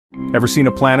Ever seen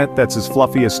a planet that's as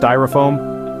fluffy as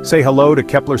styrofoam? Say hello to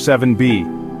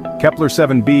Kepler-7b.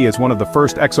 Kepler-7b is one of the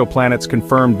first exoplanets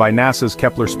confirmed by NASA's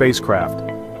Kepler spacecraft.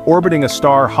 Orbiting a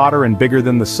star hotter and bigger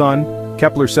than the Sun,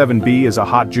 Kepler-7b is a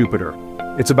hot Jupiter.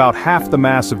 It's about half the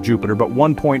mass of Jupiter but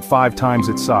 1.5 times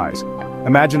its size.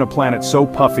 Imagine a planet so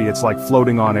puffy it's like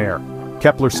floating on air.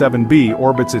 Kepler-7b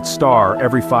orbits its star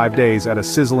every 5 days at a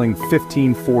sizzling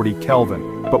 1540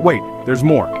 Kelvin. But wait, there's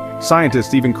more.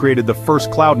 Scientists even created the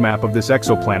first cloud map of this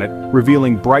exoplanet,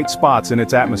 revealing bright spots in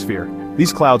its atmosphere.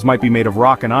 These clouds might be made of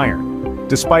rock and iron.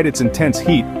 Despite its intense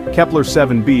heat,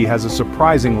 Kepler-7b has a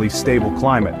surprisingly stable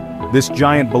climate. This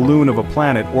giant balloon of a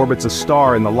planet orbits a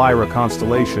star in the Lyra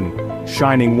constellation,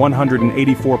 shining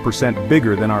 184%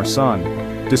 bigger than our Sun.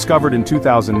 Discovered in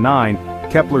 2009,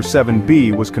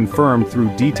 Kepler-7b was confirmed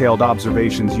through detailed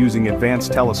observations using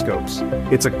advanced telescopes.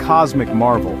 It's a cosmic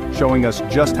marvel, showing us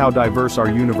just how diverse our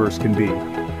universe can be.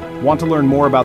 Want to learn more about